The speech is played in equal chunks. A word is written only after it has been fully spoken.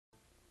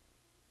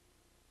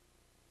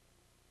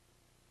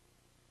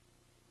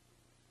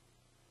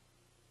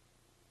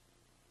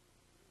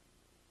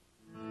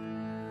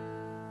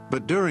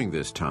But during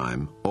this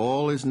time,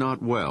 all is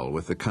not well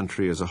with the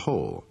country as a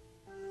whole.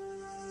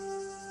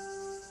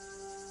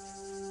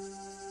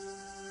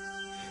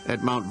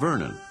 At Mount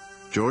Vernon,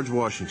 George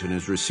Washington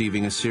is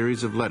receiving a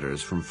series of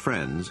letters from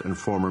friends and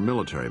former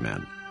military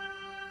men.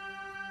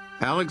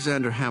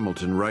 Alexander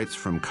Hamilton writes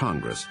from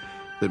Congress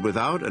that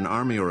without an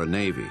army or a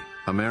navy,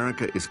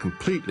 America is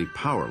completely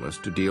powerless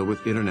to deal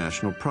with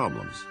international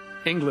problems.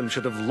 England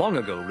should have long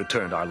ago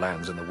returned our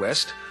lands in the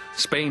West.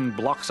 Spain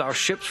blocks our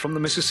ships from the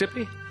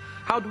Mississippi.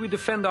 How do we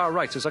defend our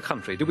rights as a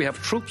country? Do we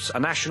have troops, a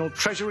national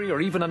treasury,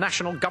 or even a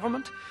national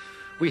government?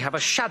 We have a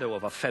shadow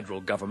of a federal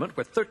government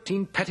where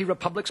 13 petty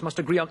republics must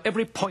agree on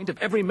every point of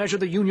every measure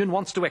the Union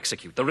wants to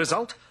execute. The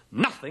result?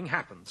 Nothing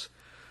happens.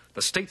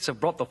 The states have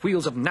brought the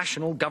wheels of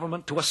national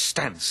government to a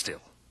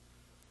standstill.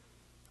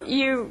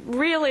 You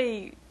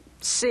really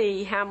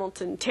see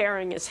Hamilton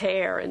tearing his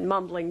hair and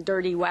mumbling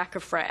dirty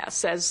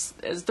whack-a-frass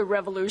as the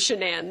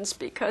revolution ends,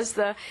 because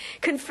the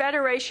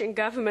Confederation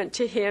government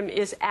to him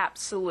is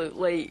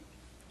absolutely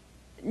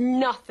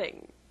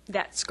nothing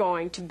that's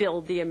going to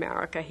build the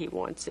America he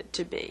wants it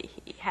to be.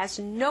 He has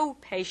no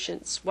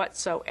patience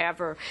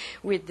whatsoever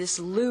with this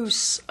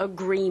loose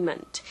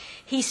agreement.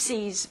 He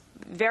sees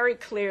very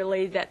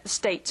clearly that the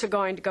states are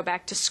going to go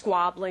back to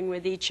squabbling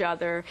with each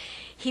other.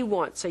 He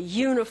wants a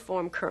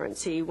uniform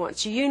currency. He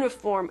wants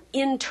uniform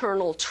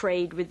internal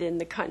trade within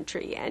the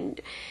country. And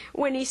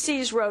when he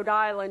sees Rhode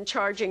Island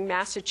charging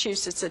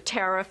Massachusetts a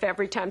tariff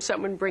every time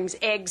someone brings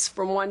eggs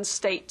from one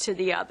state to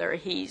the other,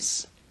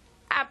 he's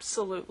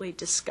absolutely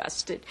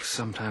disgusted.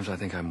 Sometimes I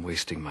think I'm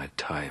wasting my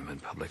time in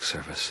public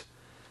service.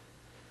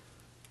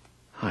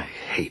 I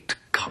hate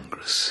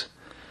Congress.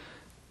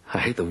 I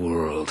hate the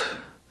world.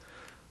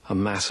 A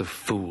mass of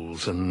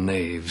fools and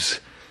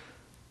knaves.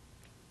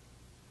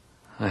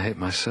 I hate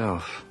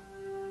myself.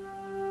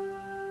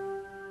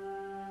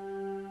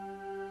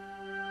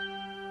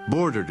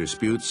 Border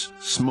disputes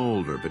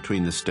smolder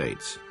between the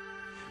states.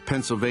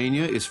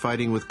 Pennsylvania is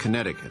fighting with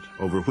Connecticut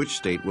over which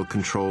state will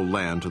control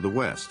land to the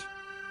west.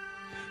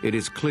 It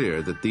is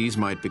clear that these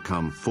might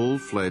become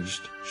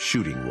full-fledged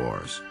shooting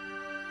wars.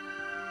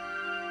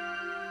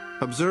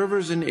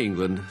 Observers in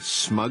England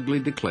smugly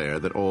declare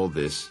that all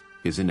this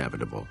is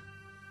inevitable.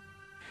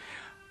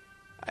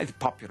 The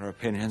popular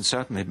opinion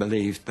certainly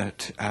believed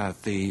that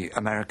the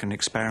American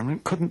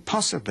experiment couldn't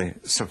possibly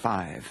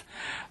survive.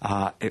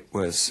 It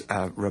was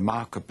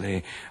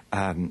remarkably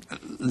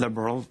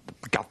liberal.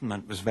 The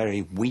government was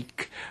very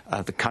weak.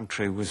 The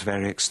country was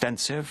very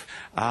extensive.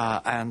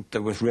 And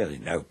there was really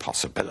no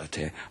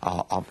possibility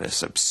of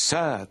this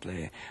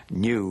absurdly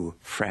new,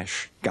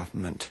 fresh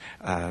government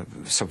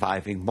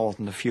surviving more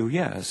than a few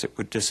years. It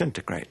would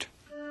disintegrate.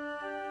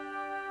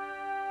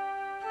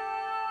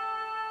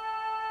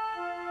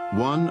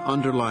 One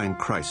underlying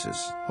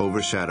crisis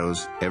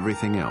overshadows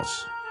everything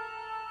else.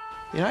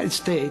 The United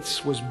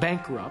States was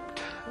bankrupt.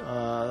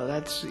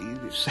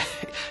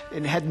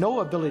 It had no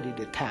ability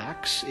to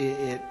tax.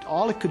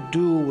 All it could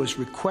do was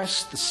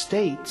request the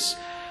states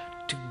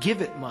to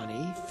give it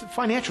money. The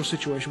financial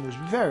situation was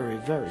very,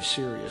 very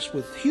serious,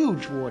 with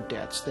huge war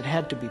debts that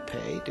had to be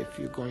paid if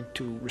you're going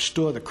to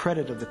restore the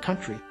credit of the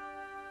country.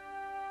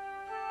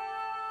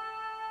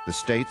 The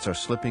states are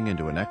slipping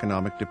into an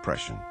economic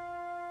depression.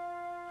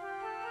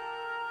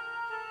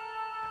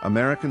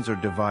 Americans are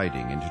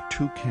dividing into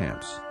two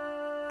camps,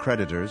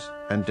 creditors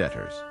and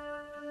debtors.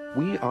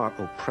 We are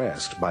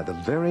oppressed by the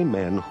very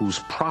men whose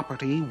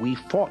property we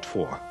fought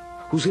for,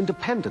 whose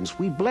independence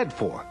we bled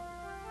for.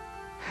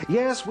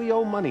 Yes, we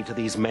owe money to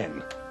these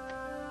men,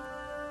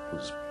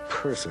 whose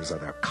purses are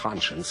their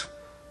conscience,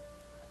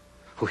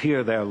 who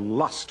hear their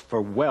lust for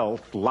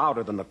wealth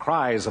louder than the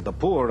cries of the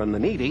poor and the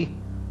needy.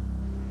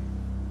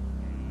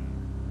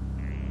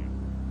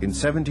 In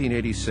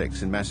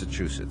 1786 in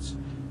Massachusetts,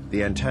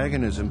 the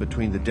antagonism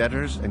between the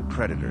debtors and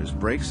creditors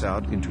breaks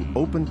out into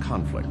open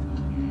conflict.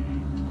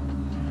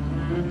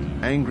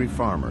 Angry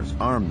farmers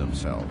arm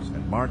themselves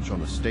and march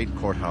on the state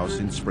courthouse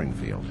in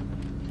Springfield.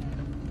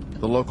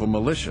 The local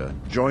militia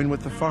join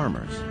with the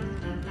farmers.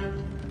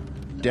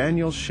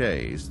 Daniel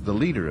Shays, the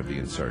leader of the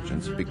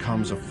insurgents,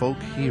 becomes a folk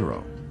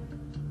hero.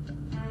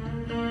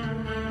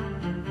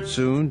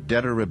 Soon,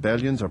 debtor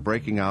rebellions are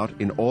breaking out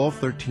in all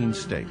 13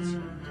 states.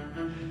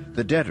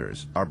 The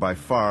debtors are by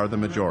far the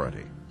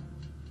majority.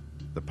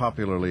 The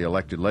popularly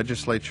elected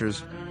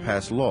legislatures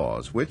pass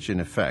laws which, in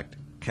effect,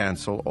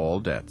 cancel all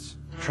debts,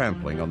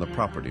 trampling on the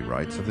property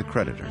rights of the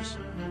creditors.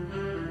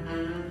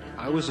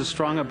 I was as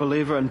strong a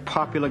believer in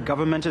popular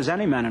government as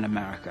any man in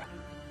America.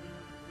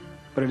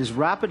 But it is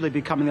rapidly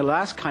becoming the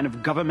last kind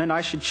of government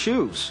I should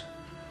choose.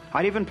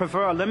 I'd even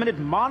prefer a limited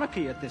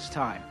monarchy at this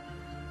time.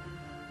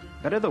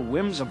 Better the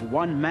whims of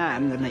one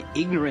man than the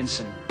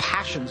ignorance and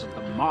passions of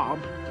the mob.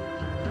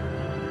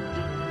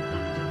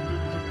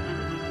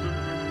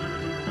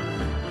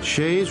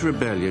 Shays'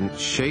 rebellion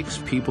shakes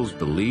people's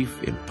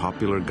belief in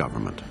popular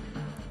government.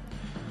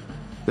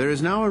 There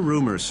is now a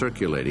rumor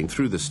circulating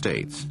through the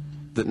states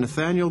that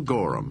Nathaniel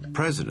Gorham,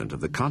 president of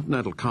the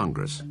Continental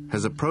Congress,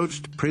 has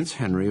approached Prince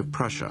Henry of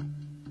Prussia.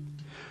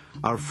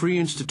 "Our free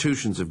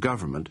institutions of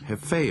government have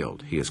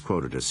failed," he is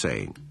quoted as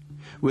saying.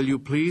 "Will you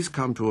please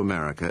come to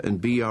America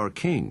and be our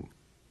king?"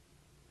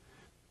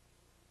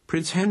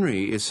 Prince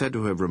Henry is said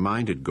to have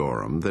reminded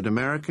Gorham that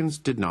Americans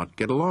did not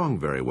get along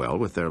very well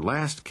with their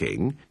last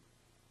king,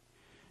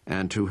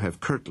 and to have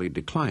curtly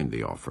declined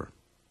the offer.